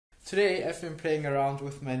Today I've been playing around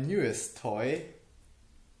with my newest toy,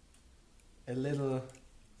 a little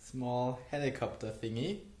small helicopter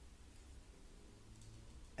thingy,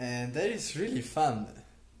 and that is really fun.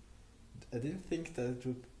 I didn't think that it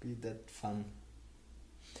would be that fun,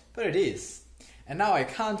 but it is. And now I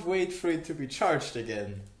can't wait for it to be charged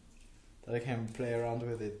again, that I can play around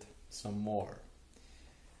with it some more.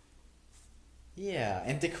 Yeah,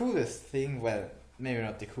 and the coolest thing, well, maybe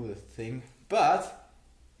not the coolest thing, but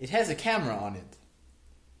it has a camera on it.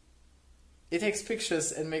 It takes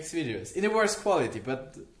pictures and makes videos in the worst quality,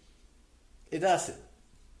 but it does it.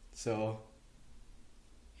 So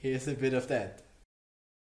here's a bit of that.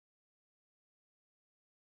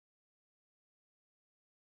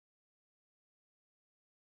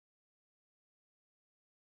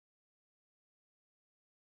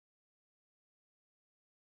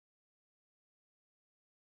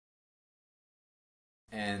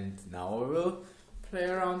 And now I will play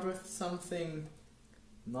around with something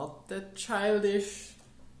not that childish,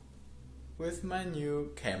 with my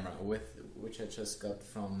new camera, which I just got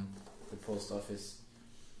from the post office.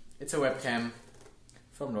 It's a webcam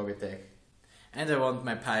from Logitech, and I want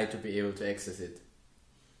my Pi to be able to access it.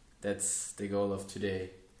 That's the goal of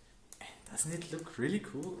today. And doesn't it look really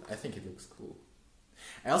cool? I think it looks cool.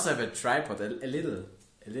 I also have a tripod, a little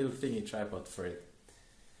thingy tripod for it.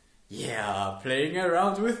 Yeah, playing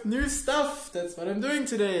around with new stuff. That's what I'm doing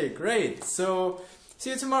today. Great. So,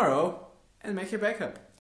 see you tomorrow and make your backup.